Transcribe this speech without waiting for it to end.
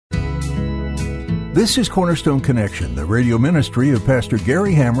This is Cornerstone Connection, the radio ministry of Pastor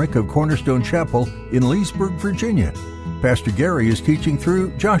Gary Hamrick of Cornerstone Chapel in Leesburg, Virginia. Pastor Gary is teaching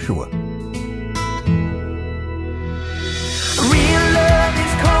through Joshua. Real love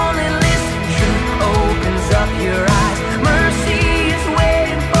is calling, listen, truth opens up your eyes. Mercy is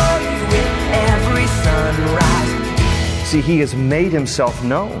waiting for you with every sunrise. See, he has made himself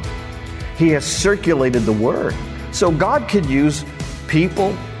known. He has circulated the word. So God could use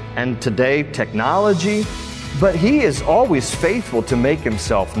people and today technology, but he is always faithful to make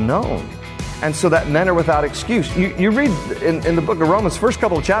himself known. And so that men are without excuse. You read in the book of Romans, first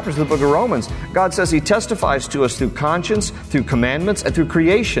couple of chapters of the book of Romans, God says he testifies to us through conscience, through commandments, and through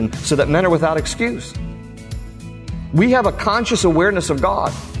creation so that men are without excuse. We have a conscious awareness of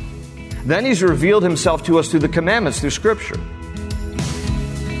God. Then he's revealed himself to us through the commandments, through Scripture.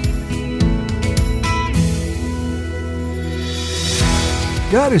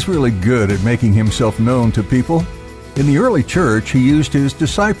 God is really good at making himself known to people. In the early church, he used his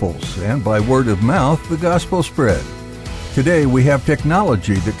disciples, and by word of mouth, the gospel spread. Today, we have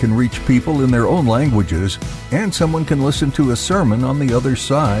technology that can reach people in their own languages, and someone can listen to a sermon on the other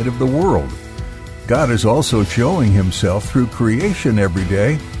side of the world. God is also showing himself through creation every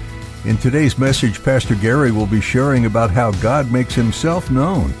day. In today's message, Pastor Gary will be sharing about how God makes himself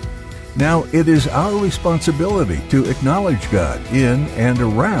known. Now, it is our responsibility to acknowledge God in and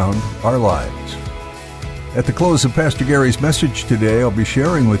around our lives. At the close of Pastor Gary's message today, I'll be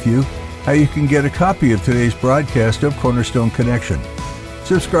sharing with you how you can get a copy of today's broadcast of Cornerstone Connection.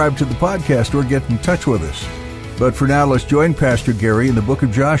 Subscribe to the podcast or get in touch with us. But for now, let's join Pastor Gary in the book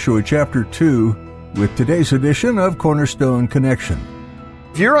of Joshua, chapter 2, with today's edition of Cornerstone Connection.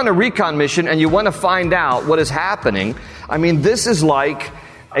 If you're on a recon mission and you want to find out what is happening, this is like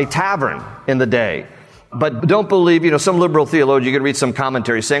a tavern in the day. But don't believe, some liberal theologian, you could read some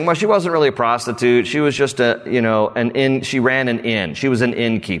commentary saying, well, she wasn't really a prostitute. She was just she ran an inn. She was an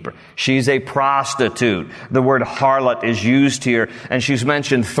innkeeper. She's a prostitute. The word harlot is used here, and she's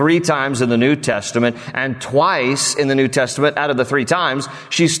mentioned 3 times in the New Testament, and twice in the New Testament, out of the 3 times,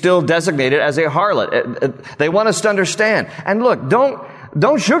 she's still designated as a harlot. They want us to understand. And look,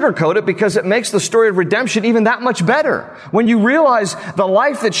 don't sugarcoat it, because it makes the story of redemption even that much better. When you realize the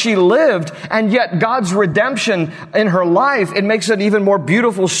life that she lived and yet God's redemption in her life, it makes it an even more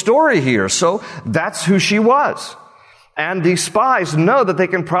beautiful story here. So that's who she was. And these spies know that they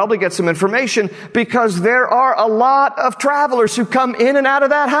can probably get some information because there are a lot of travelers who come in and out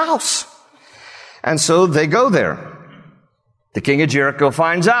of that house. And so they go there. The king of Jericho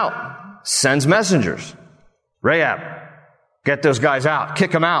finds out, sends messengers. Rahab, get those guys out.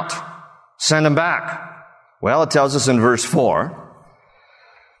 Kick them out. Send them back. Well, it tells us in verse 4,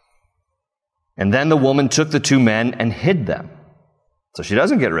 and then the woman took the 2 men and hid them. So she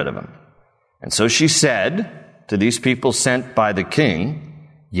doesn't get rid of them. And so she said to these people sent by the king,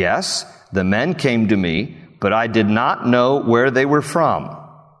 yes, the men came to me, but I did not know where they were from.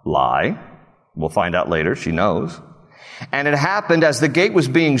 Lie. We'll find out later. She knows. And it happened as the gate was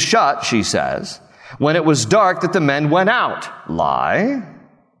being shut, she says, when it was dark, that the men went out. Lie.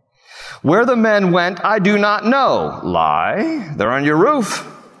 Where the men went, I do not know. Lie. They're on your roof.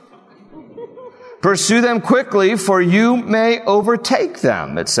 Pursue them quickly, for you may overtake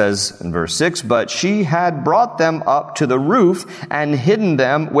them. It says in verse 6, but she had brought them up to the roof and hidden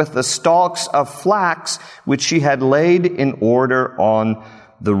them with the stalks of flax, which she had laid in order on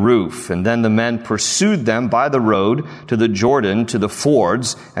the roof. And then the men pursued them by the road to the Jordan, to the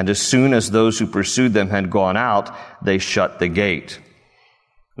fords, and as soon as those who pursued them had gone out, they shut the gate.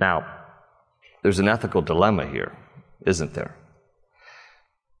 Now, there's an ethical dilemma here, isn't there?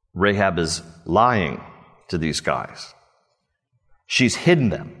 Rahab is lying to these guys. She's hidden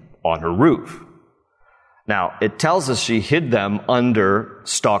them on her roof. Now, it tells us she hid them under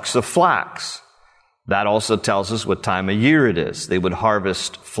stalks of flax. That also tells us what time of year it is. They would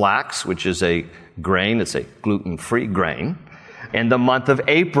harvest flax, which is a grain, it's a gluten-free grain, in the month of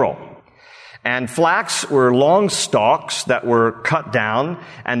April. And flax were long stalks that were cut down,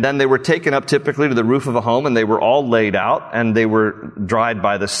 and then they were taken up typically to the roof of a home, and they were all laid out, and they were dried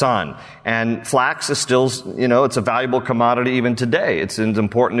by the sun. And flax is still, it's a valuable commodity even today. It's an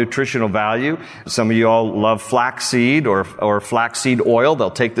important nutritional value. Some of you all love flaxseed or flaxseed oil.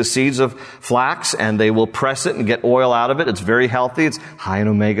 They'll take the seeds of flax, and they will press it and get oil out of it. It's very healthy. It's high in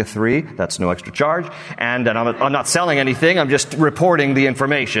omega-3. That's no extra charge. And I'm not selling anything. I'm just reporting the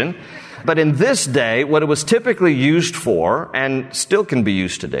information. But in this day, what it was typically used for, and still can be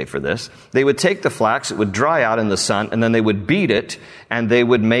used today for this, they would take the flax, it would dry out in the sun, and then they would beat it, and they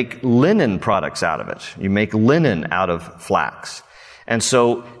would make linen products out of it. You make linen out of flax. And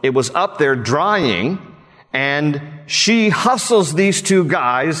so it was up there drying, and she hustles these two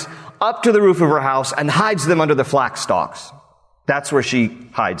guys up to the roof of her house and hides them under the flax stalks. That's where she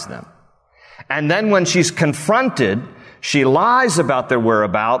hides them. And then when she's confronted, she lies about their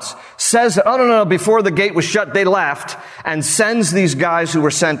whereabouts, says, oh, no, before the gate was shut, they left, and sends these guys who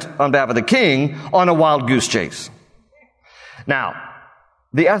were sent on behalf of the king on a wild goose chase. Now,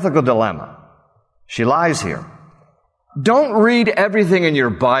 the ethical dilemma. She lies here. Don't read everything in your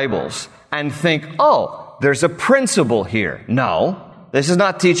Bibles and think, oh, there's a principle here. No, this is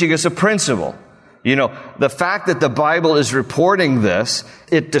not teaching us a principle. You know, the fact that the Bible is reporting this,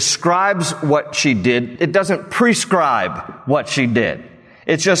 it describes what she did. It doesn't prescribe what she did.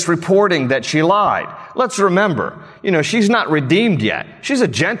 It's just reporting that she lied. Let's remember, you know, she's not redeemed yet. She's a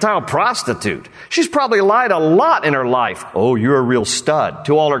Gentile prostitute. She's probably lied a lot in her life. Oh, you're a real stud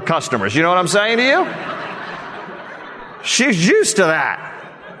to all her customers. You know what I'm saying to you? She's used to that.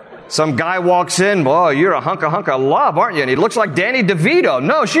 Some guy walks in, boy, you're a hunk of love, aren't you? And he looks like Danny DeVito.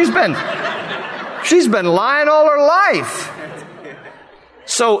 No, she's been lying all her life.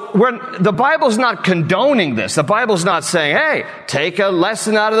 So the Bible's not condoning this. The Bible's not saying, hey, take a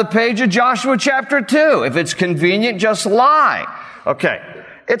lesson out of the page of Joshua chapter 2. If it's convenient, just lie. Okay.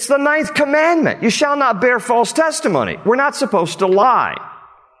 It's the 9th commandment. You shall not bear false testimony. We're not supposed to lie.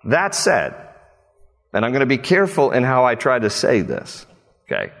 That said, and I'm going to be careful in how I try to say this,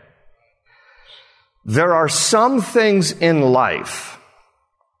 okay? There are some things in life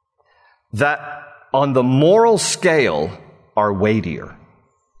that on the moral scale are weightier.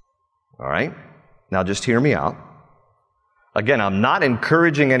 All right? Now just hear me out. Again, I'm not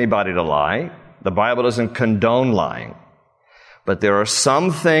encouraging anybody to lie. The Bible doesn't condone lying. But there are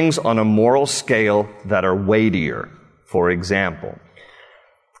some things on a moral scale that are weightier. For example,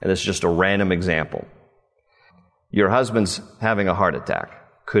 and it's just a random example. Your husband's having a heart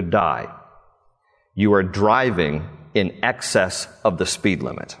attack, could die. You are driving in excess of the speed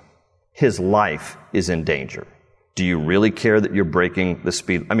limit. His life is in danger. Do you really care that you're breaking the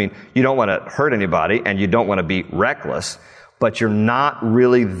speed? I mean, you don't want to hurt anybody and you don't want to be reckless, but you're not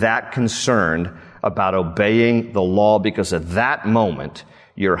really that concerned about obeying the law because at that moment,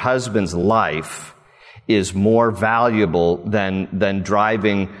 your husband's life is more valuable than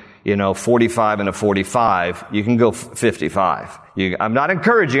driving, 45 and a 45. You can go 55. I'm not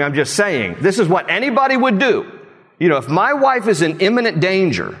encouraging, I'm just saying, this is what anybody would do. If my wife is in imminent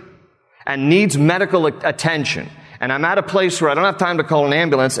danger and needs medical attention, and I'm at a place where I don't have time to call an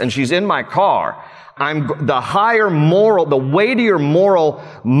ambulance and she's in my car, the weightier moral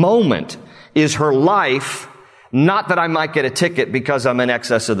moment is her life, not that I might get a ticket because I'm in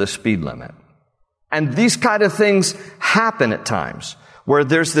excess of the speed limit. And these kind of things happen at times where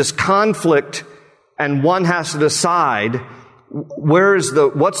there's this conflict and one has to decide what's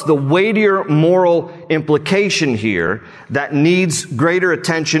the weightier moral implication here that needs greater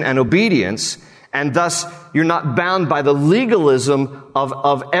attention and obedience, and thus you're not bound by the legalism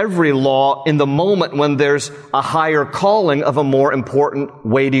of every law in the moment when there's a higher calling of a more important,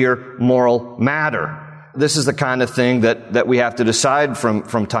 weightier moral matter. This is the kind of thing that we have to decide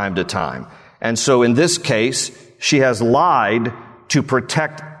from time to time. And so in this case, she has lied to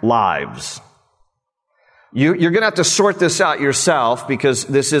protect lives. You're going to have to sort this out yourself because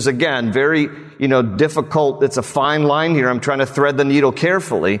this is, again, very, difficult. It's a fine line here. I'm trying to thread the needle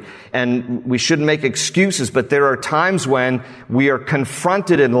carefully, and we shouldn't make excuses, but there are times when we are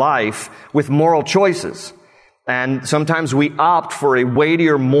confronted in life with moral choices. And sometimes we opt for a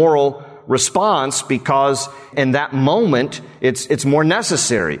weightier moral response because in that moment, it's more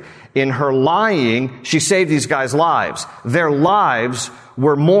necessary. In her lying, she saved these guys' lives. Their lives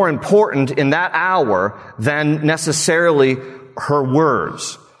were more important in that hour than necessarily her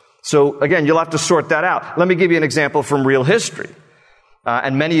words. So again, you'll have to sort that out. Let me give you an example from real history.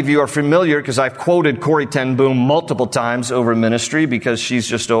 And many of you are familiar because I've quoted Corrie ten Boom multiple times over ministry because she's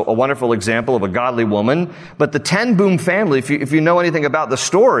just a wonderful example of a godly woman. But the ten Boom family, if you know anything about the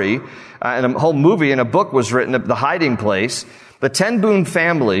story, and a whole movie and a book was written, The Hiding Place, the ten Boom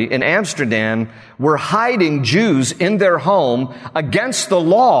family in Amsterdam were hiding Jews in their home against the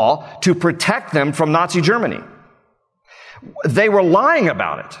law to protect them from Nazi Germany. They were lying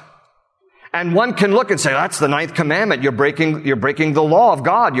about it. And one can look and say, that's the 9th commandment. You're breaking the law of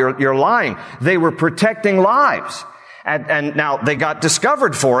God. You're lying. They were protecting lives. And now they got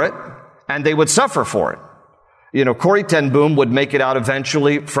discovered for it, and they would suffer for it. Corrie ten Boom would make it out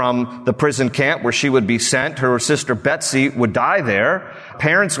eventually from the prison camp where she would be sent. Her sister Betsy would die there.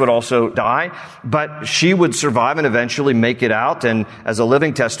 Parents would also die, but she would survive and eventually make it out. And as a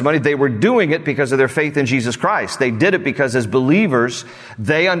living testimony, they were doing it because of their faith in Jesus Christ. They did it because as believers,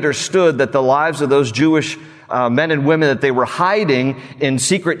 they understood that the lives of those Jewish men and women that they were hiding in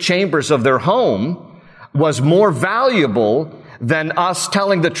secret chambers of their home was more valuable than us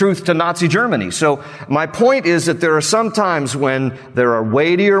telling the truth to Nazi Germany. So my point is that there are some times when there are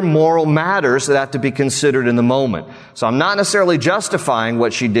weightier moral matters that have to be considered in the moment. So I'm not necessarily justifying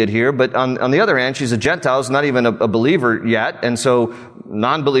what she did here, but on the other hand, she's a Gentile, she's not even a believer yet, and so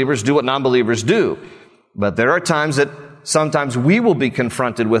non-believers do what non-believers do. But there are times that sometimes we will be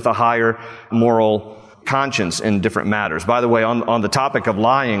confronted with a higher moral conscience in different matters. By the way, on the topic of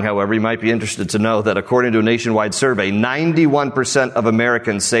lying, however, you might be interested to know that according to a nationwide survey, 91% of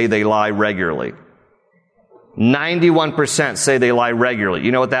Americans say they lie regularly. 91% say they lie regularly.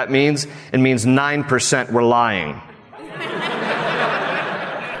 You know what that means? It means 9% were lying.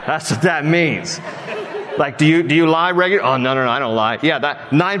 That's what that means. Like, do you lie regularly? Oh, no, I don't lie. Yeah, that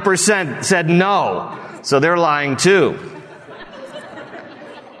 9% said no. So they're lying too.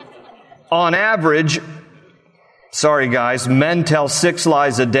 On average, sorry guys, men tell 6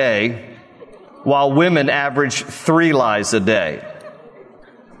 lies a day, while women average 3 lies a day.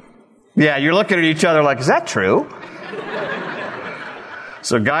 Yeah, you're looking at each other like, is that true?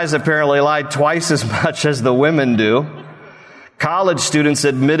 So guys apparently lie twice as much as the women do. College students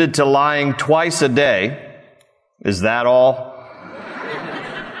admitted to lying twice a day. Is that all?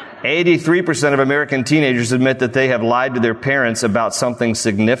 83% of American teenagers admit that they have lied to their parents about something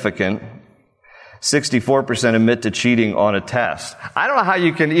significant. 64% admit to cheating on a test. I don't know how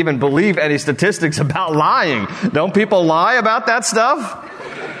you can even believe any statistics about lying. Don't people lie about that stuff?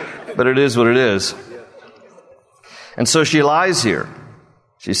 But it is what it is. And so she lies here.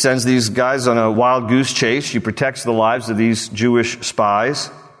 She sends these guys on a wild goose chase. She protects the lives of these Jewish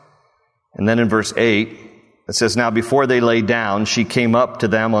spies. And then in verse 8, it says, now before they lay down, she came up to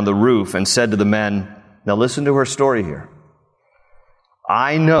them on the roof and said to the men, now listen to her story here.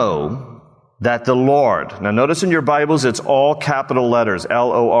 I know that the Lord, now notice in your Bibles it's all capital letters,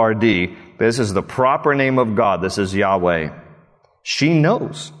 L-O-R-D. This is the proper name of God. This is Yahweh. She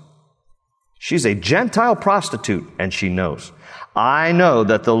knows. She's a Gentile prostitute, and she knows. I know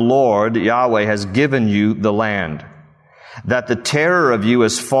that the Lord, Yahweh, has given you the land, that the terror of you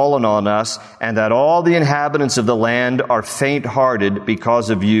has fallen on us, and that all the inhabitants of the land are faint-hearted because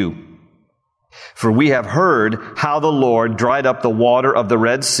of you. For we have heard how the Lord dried up the water of the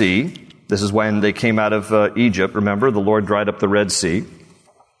Red Sea. This is when they came out of Egypt. Remember, the Lord dried up the Red Sea.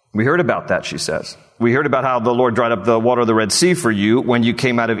 We heard about that, she says. We heard about how the Lord dried up the water of the Red Sea for you when you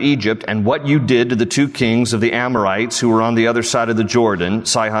came out of Egypt, and what you did to the 2 kings of the Amorites who were on the other side of the Jordan,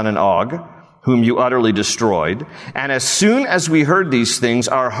 Sihon and Og, whom you utterly destroyed. And as soon as we heard these things,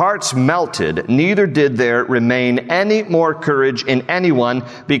 our hearts melted, neither did there remain any more courage in anyone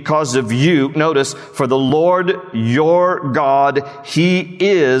because of you. Notice, for the Lord your God, He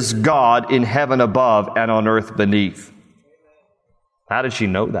is God in heaven above and on earth beneath. How did she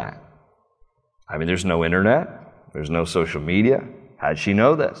know that? I mean, there's no internet, there's no social media. How did she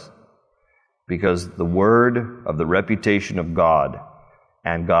know this? Because the word of the reputation of God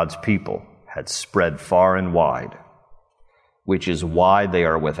and God's people had spread far and wide, which is why they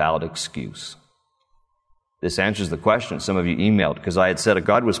are without excuse. This answers the question some of you emailed, because I had said that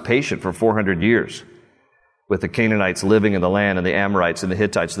God was patient for 400 years with the Canaanites living in the land and the Amorites and the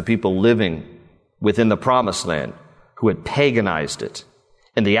Hittites, the people living within the promised land who had paganized it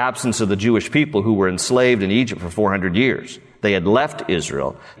in the absence of the Jewish people who were enslaved in Egypt for 400 years. They had left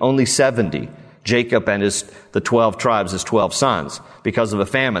Israel, only 70. Jacob and the 12 tribes, his 12 sons, because of a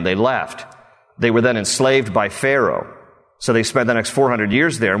famine, they left. They were then enslaved by Pharaoh. So they spent the next 400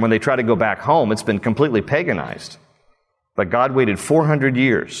 years there, and when they try to go back home, it's been completely paganized. But God waited 400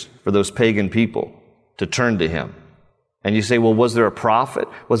 years for those pagan people to turn to Him. And you say, well, was there a prophet?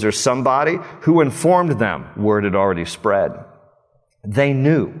 Was there somebody who informed them? Word had already spread. They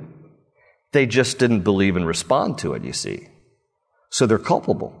knew. They just didn't believe and respond to it, you see. So they're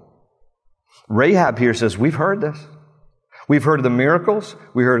culpable. Rahab here says, we've heard this. We've heard of the miracles.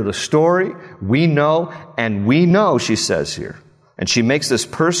 We heard of the story. We know, and we know, she says here. And she makes this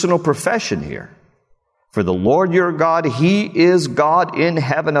personal profession here. For the Lord your God, He is God in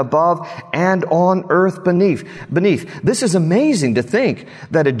heaven above and on earth beneath. This is amazing to think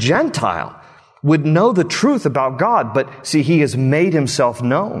that a Gentile would know the truth about God, but see, He has made Himself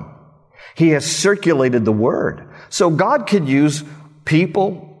known. He has circulated the Word. So God could use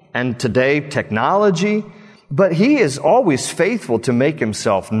people and today technology But he is always faithful to make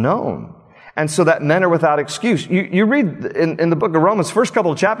himself known. And so that men are without excuse. You read in the book of Romans, first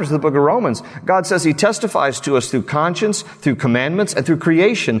couple of chapters of the book of Romans, God says he testifies to us through conscience, through commandments, and through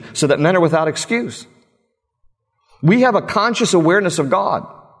creation so that men are without excuse. We have a conscious awareness of God.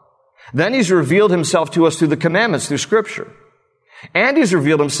 Then he's revealed himself to us through the commandments, through Scripture. And he's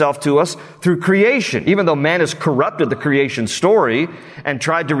revealed himself to us through creation. Even though man has corrupted the creation story and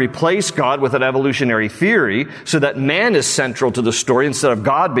tried to replace God with an evolutionary theory so that man is central to the story instead of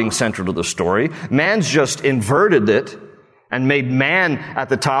God being central to the story, man's just inverted it and made man at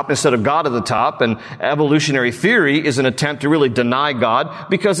the top instead of God at the top. And evolutionary theory is an attempt to really deny God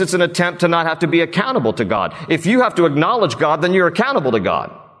because it's an attempt to not have to be accountable to God. If you have to acknowledge God, then you're accountable to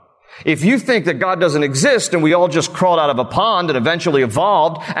God. If you think that God doesn't exist and we all just crawled out of a pond and eventually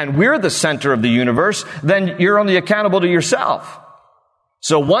evolved and we're the center of the universe, then you're only accountable to yourself.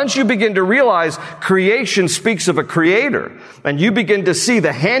 So once you begin to realize creation speaks of a creator and you begin to see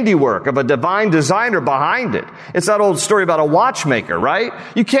the handiwork of a divine designer behind it. It's that old story about a watchmaker, right?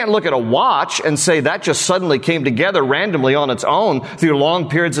 You can't look at a watch and say that just suddenly came together randomly on its own through long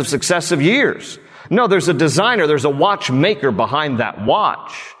periods of successive years. No, there's a designer, there's a watchmaker behind that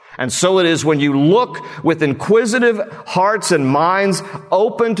watch. And so it is when you look with inquisitive hearts and minds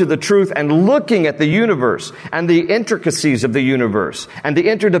open to the truth and looking at the universe and the intricacies of the universe and the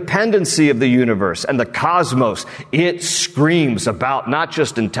interdependency of the universe and the cosmos. It screams about not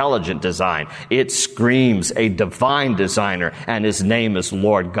just intelligent design. It screams a divine designer, and his name is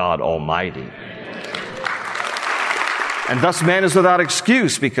Lord God Almighty. And thus man is without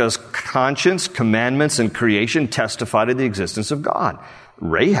excuse because conscience, commandments, and creation testify to the existence of God.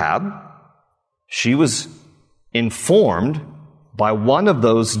 Rahab, she was informed by one of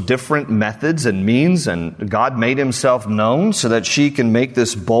those different methods and means, and God made himself known so that she can make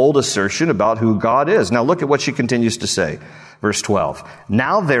this bold assertion about who God is. Now look at what she continues to say. Verse 12.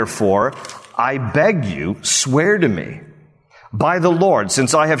 Now therefore, I beg you, swear to me by the Lord,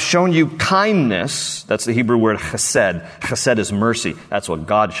 since I have shown you kindness. That's the Hebrew word chesed. Chesed is mercy. That's what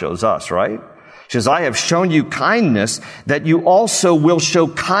God shows us, right? She says, I have shown you kindness, that you also will show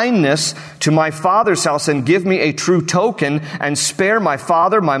kindness to my father's house and give me a true token and spare my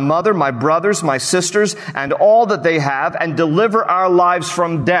father, my mother, my brothers, my sisters, and all that they have and deliver our lives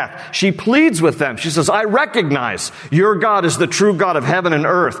from death. She pleads with them. She says, I recognize your God is the true God of heaven and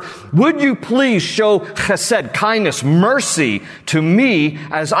earth. Would you please show chesed, kindness, mercy to me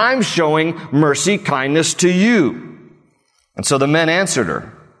as I'm showing mercy, kindness to you? And so the men answered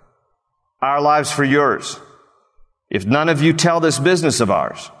her, our lives for yours. If none of you tell this business of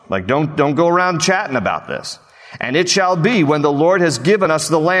ours, like don't go around chatting about this. And it shall be when the Lord has given us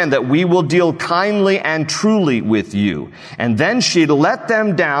the land that we will deal kindly and truly with you. And then she let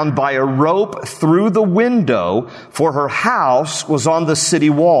them down by a rope through the window, for her house was on the city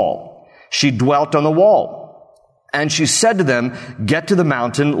wall. She dwelt on the wall. And she said to them, get to the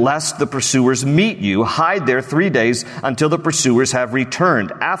mountain, lest the pursuers meet you. Hide there 3 days until the pursuers have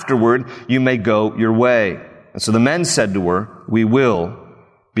returned. Afterward, you may go your way. And so the men said to her, we will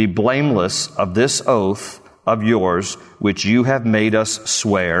be blameless of this oath of yours, which you have made us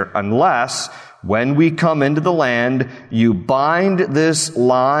swear, unless when we come into the land, you bind this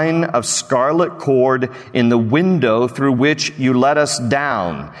line of scarlet cord in the window through which you let us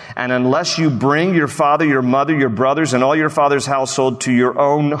down. And unless you bring your father, your mother, your brothers, and all your father's household to your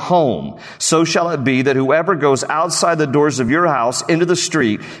own home, so shall it be that whoever goes outside the doors of your house into the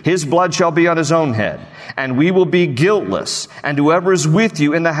street, his blood shall be on his own head. And we will be guiltless. And whoever is with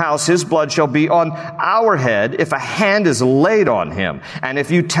you in the house, his blood shall be on our head if a hand is laid on him. And if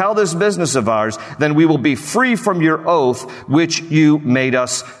you tell this business of ours, then we will be free from your oath, which you made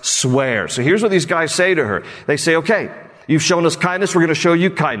us swear. So here's what these guys say to her. They say, okay, you've shown us kindness, we're going to show you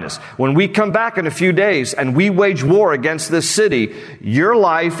kindness. When we come back in a few days and we wage war against this city, your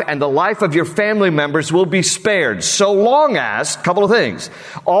life and the life of your family members will be spared, so long as, couple of things,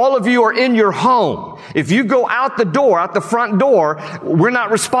 all of you are in your home. If you go out the door, out the front door, we're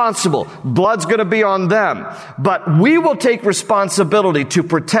not responsible. Blood's going to be on them. But we will take responsibility to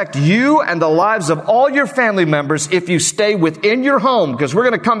protect you and the lives of all your family members if you stay within your home, because we're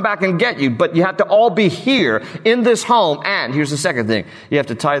going to come back and get you. But you have to all be here in this home. And here's the second thing. You have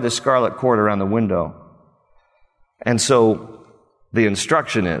to tie the scarlet cord around the window. And so the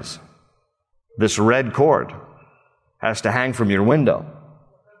instruction is, this red cord has to hang from your window.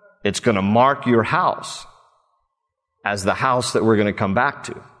 It's going to mark your house as the house that we're going to come back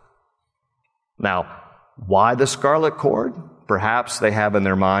to. Now, why the scarlet cord? Perhaps they have in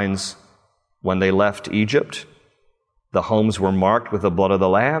their minds when they left Egypt, the homes were marked with the blood of the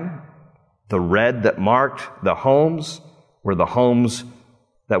Lamb. The red that marked the homes were the homes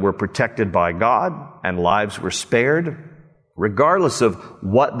that were protected by God and lives were spared. Regardless of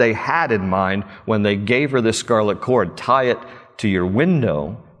what they had in mind when they gave her this scarlet cord, tie it to your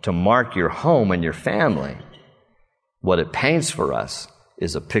window to mark your home and your family. What it paints for us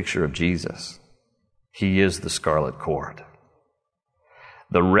is a picture of Jesus. He is the scarlet cord.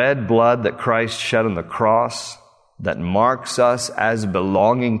 The red blood that Christ shed on the cross that marks us as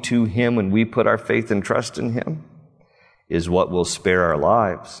belonging to Him when we put our faith and trust in Him is what will spare our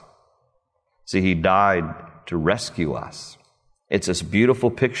lives. See, He died to rescue us. It's this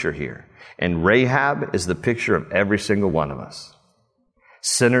beautiful picture here. And Rahab is the picture of every single one of us.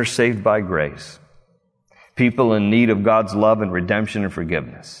 Sinners saved by grace. People in need of God's love and redemption and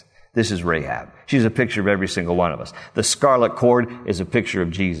forgiveness. This is Rahab. She's a picture of every single one of us. The scarlet cord is a picture of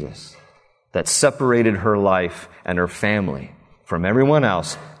Jesus that separated her life and her family from everyone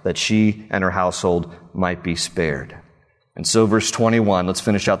else that she and her household might be spared. And so verse 21, let's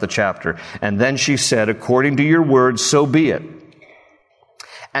finish out the chapter. And then she said, according to your word, so be it.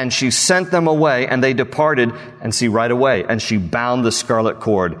 And she sent them away, and they departed, and see, right away, and she bound the scarlet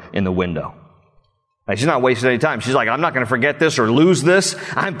cord in the window. Now, she's not wasting any time. She's like, I'm not going to forget this or lose this.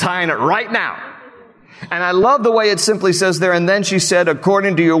 I'm tying it right now. And I love the way it simply says there, and then she said,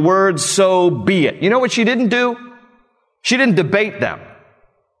 according to your word, so be it. You know what she didn't do? She didn't debate them.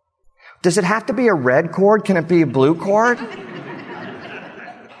 Does it have to be a red cord? Can it be a blue cord?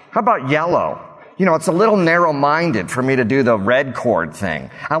 How about yellow? You know, it's a little narrow-minded for me to do the red cord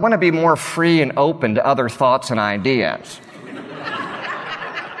thing. I want to be more free and open to other thoughts and ideas.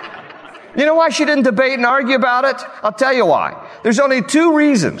 You know why she didn't debate and argue about it? I'll tell you why. There's only two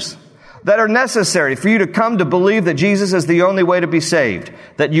reasons that are necessary for you to come to believe that Jesus is the only way to be saved.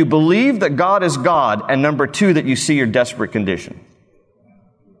 That you believe that God is God, and number two, that you see your desperate condition.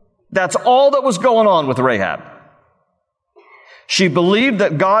 That's all that was going on with Rahab. She believed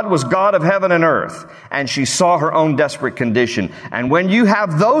that God was God of heaven and earth, and she saw her own desperate condition. And when you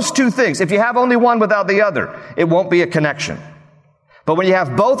have those two things, if you have only one without the other, it won't be a connection. But when you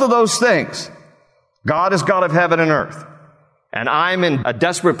have both of those things, God is God of heaven and earth, and I'm in a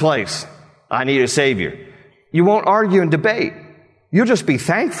desperate place, I need a Savior, you won't argue and debate. You'll just be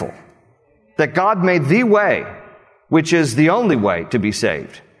thankful that God made the way, which is the only way to be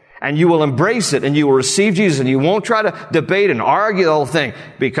saved. And you will embrace it, and you will receive Jesus, and you won't try to debate and argue the whole thing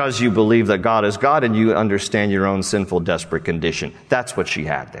because you believe that God is God and you understand your own sinful, desperate condition. That's what she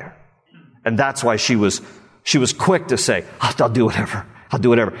had there. And that's why she was quick to say, I'll do whatever. I'll do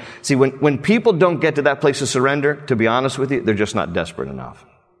whatever. See, when people don't get to that place of surrender, to be honest with you, they're just not desperate enough.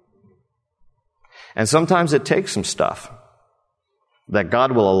 And sometimes it takes some stuff that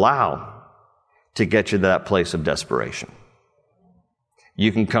God will allow to get you to that place of desperation.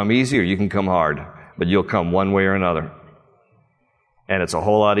 You can come easy or you can come hard, but you'll come one way or another. And it's a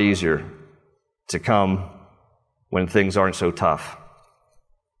whole lot easier to come when things aren't so tough.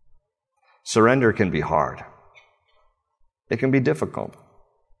 Surrender can be hard. It can be difficult.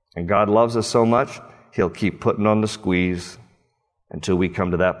 And God loves us so much, He'll keep putting on the squeeze until we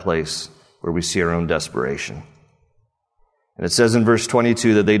come to that place where we see our own desperation. And it says in verse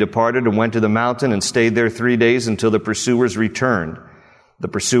 22 that they departed and went to the mountain and stayed there 3 days until the pursuers returned. The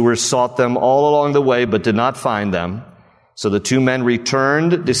pursuers sought them all along the way, but did not find them. So the two men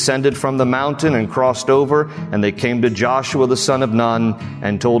returned, descended from the mountain, and crossed over, and they came to Joshua the son of Nun,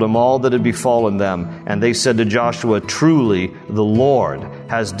 and told him all that had befallen them. And they said to Joshua, truly, the Lord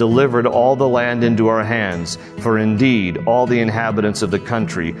has delivered all the land into our hands, for indeed all the inhabitants of the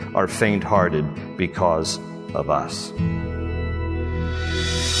country are faint-hearted because of us.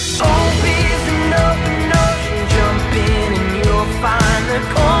 Open up an ocean, jump in and you'll find the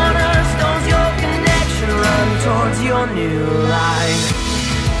cornerstones, your connection, run towards your new life.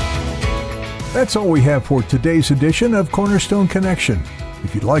 That's all we have for today's edition of Cornerstone Connection.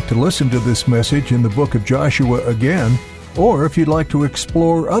 If you'd like to listen to this message in the book of Joshua again, or if you'd like to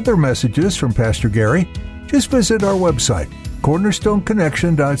explore other messages from Pastor Gary, just visit our website,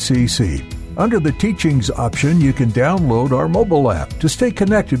 cornerstoneconnection.cc. Under the Teachings option, you can download our mobile app to stay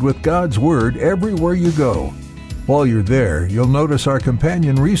connected with God's Word everywhere you go. While you're there, you'll notice our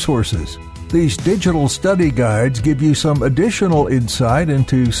companion resources. These digital study guides give you some additional insight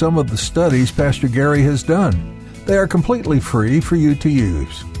into some of the studies Pastor Gary has done. They are completely free for you to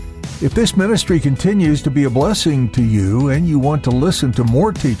use. If this ministry continues to be a blessing to you and you want to listen to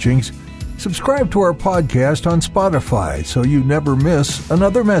more teachings, subscribe to our podcast on Spotify so you never miss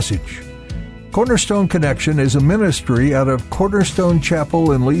another message. Cornerstone Connection is a ministry out of Cornerstone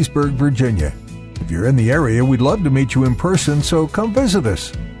Chapel in Leesburg, Virginia. If you're in the area, we'd love to meet you in person, so come visit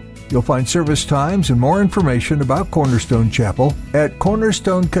us. You'll find service times and more information about Cornerstone Chapel at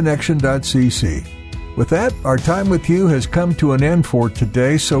cornerstoneconnection.cc. With that, our time with you has come to an end for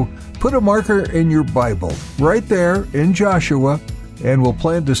today, so put a marker in your Bible right there in Joshua, and we'll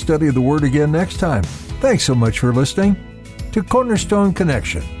plan to study the Word again next time. Thanks so much for listening to Cornerstone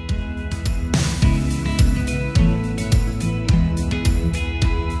Connection.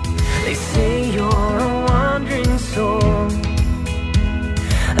 They say you're a wandering soul,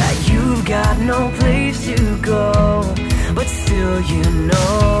 that you've got no place to go, but still you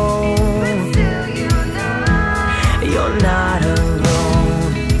know